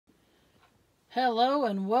Hello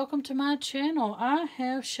and welcome to my channel. I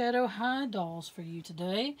have Shadow High dolls for you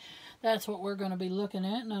today. That's what we're going to be looking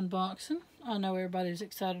at and unboxing. I know everybody's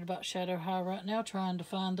excited about Shadow High right now, trying to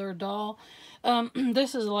find their doll.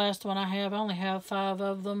 This is the last one I have. I only have 5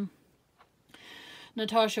 of them.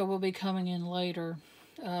 Natasha will be coming in later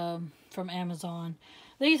from Amazon.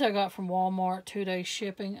 These I got from Walmart, 2-day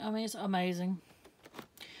shipping. I mean, it's amazing.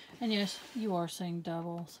 And yes, you are seeing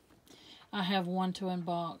doubles. I have one to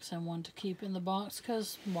unbox and one to keep in the box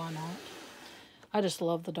because why not? I just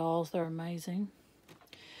love the dolls. They're amazing.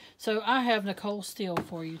 So I have Nicole Steele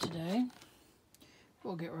for you today.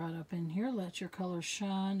 We'll get right up in here. Let your colors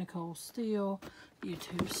shine. Nicole Steele,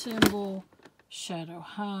 YouTube symbol, Shadow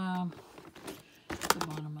High. The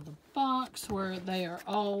bottom of the box where they are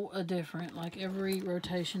all different. Like every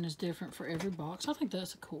rotation is different for every box. I think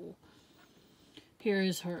that's cool. Here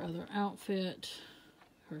is her other outfit.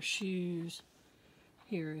 Her shoes.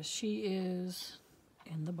 Here as she is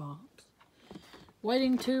in the box,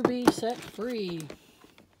 waiting to be set free.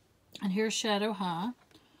 And here's Shadow High,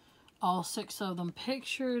 all 6 of them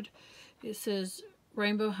pictured. It says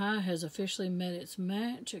Rainbow High has officially met its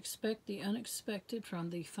match. Expect the unexpected from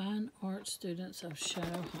the fine art students of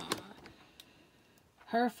Shadow High.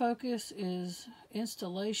 Her focus is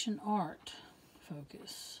installation art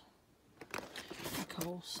focus.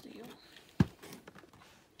 Nicole Steele.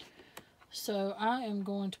 So I am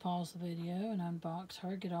going to pause the video and unbox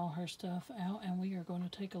her, get all her stuff out, and we are going to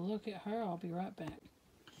take a look at her. I'll be right back.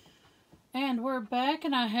 And we're back,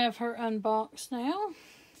 and I have her unboxed now.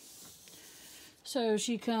 So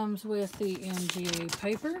she comes with the MGA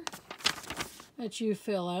paper that you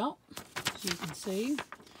fill out, as you can see.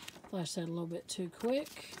 Flashed that a little bit too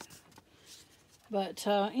quick. But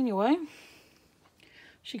anyway,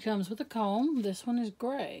 she comes with a comb. This one is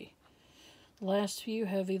gray. The last few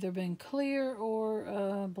have either been clear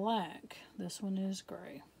or black. This one is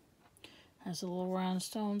gray. Has the little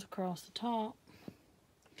rhinestones across the top.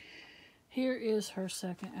 Here is her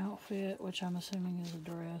second outfit, which I'm assuming is a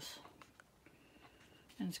dress.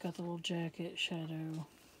 And it's got the little jacket shadow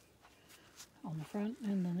on the front,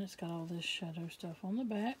 and then it's got all this shadow stuff on the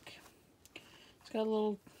back. It's got a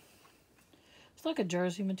little, it's like a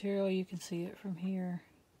jersey material. You can see it from here.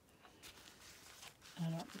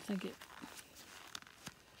 I don't think it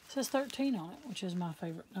says 13 on it, which is my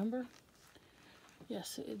favorite number.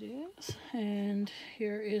 Yes, it is. And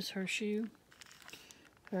here is her shoe.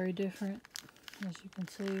 Very different, as you can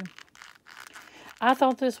see. I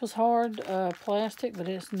thought this was hard plastic, but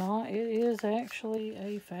it's not. It is actually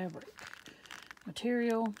a fabric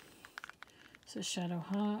material. It says Shadow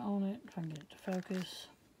High on it, if I can get it to focus.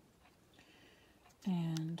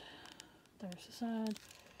 And there's the side.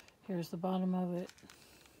 Here's the bottom of it.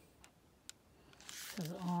 There's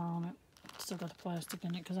an R on it. Still got the plastic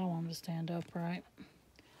in it because I want them to stand upright.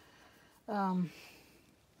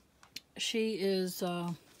 She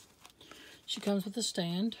comes with a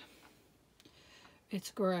stand. It's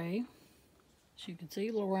gray. As you can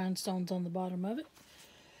see, little rhinestones on the bottom of it.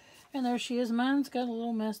 And there she is. Mine's got a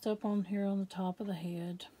little messed up on here on the top of the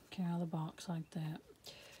head. Came out of the box like that.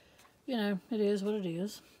 You know, it is what it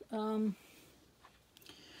is.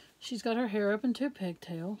 She's got her hair up in 2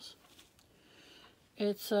 pigtails.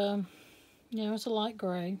 It's, you know, it's a light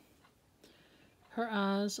gray. Her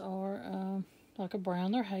eyes are like a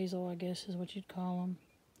brown. They're hazel, I guess is what you'd call them.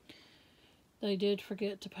 They did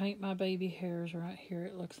forget to paint my baby hairs right here,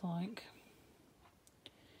 it looks like.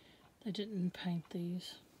 They didn't paint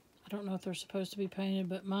these. I don't know if they're supposed to be painted,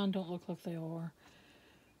 but mine don't look like they are.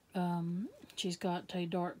 She's got a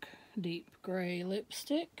dark, deep gray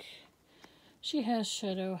lipstick. She has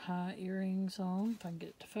Shadow High earrings on, if I can get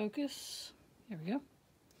it to focus. There we go.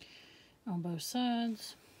 On both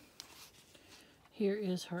sides. Here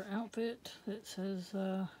is her outfit that says,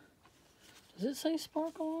 does it say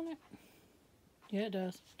sparkle on it? Yeah, it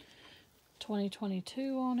does.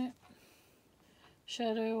 2022 on it.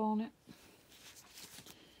 Shadow on it.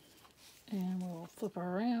 And we'll flip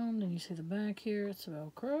her around and you see the back here. It's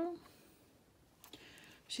Velcro.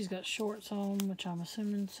 She's got shorts on, which I'm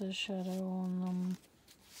assuming says Shadow on them.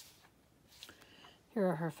 Here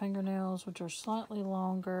are her fingernails, which are slightly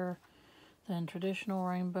longer than traditional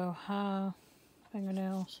Rainbow High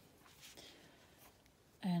fingernails.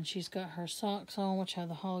 And she's got her socks on, which have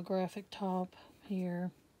the holographic top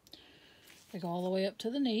here. They go all the way up to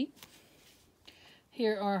the knee.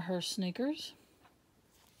 Here are her sneakers,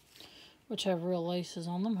 which have real laces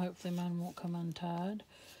on them. Hopefully mine won't come untied.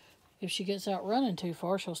 If she gets out running too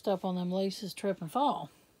far, she'll step on them laces, trip, and fall.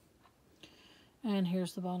 And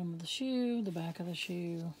here's the bottom of the shoe, the back of the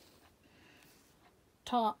shoe.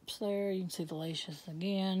 Tops there, you can see the laces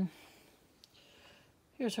again.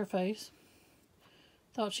 Here's her face.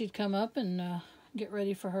 Thought she'd come up and get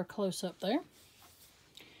ready for her close-up there.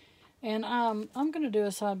 And I'm going to do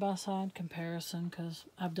a side-by-side comparison because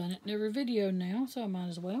I've done it in every video now, so I might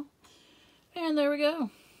as well. And there we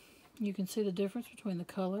go. You can see the difference between the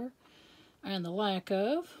color and the lack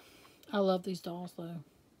of. I love these dolls, though.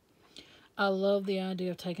 I love the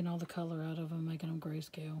idea of taking all the color out of them, making them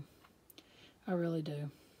grayscale. I really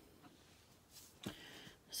do.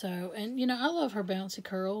 So, and you know, I love her bouncy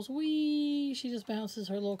curls. She just bounces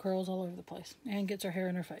her little curls all over the place and gets her hair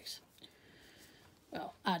in her face.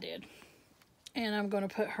 Well, I did. And I'm going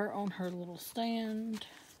to put her on her little stand.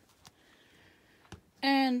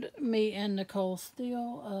 And me and Nicole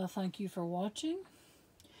Steele, thank you for watching.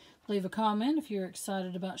 Leave a comment if you're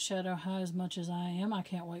excited about Shadow High as much as I am. I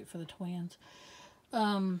can't wait for the twins.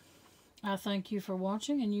 I thank you for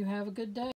watching, and you have a good day.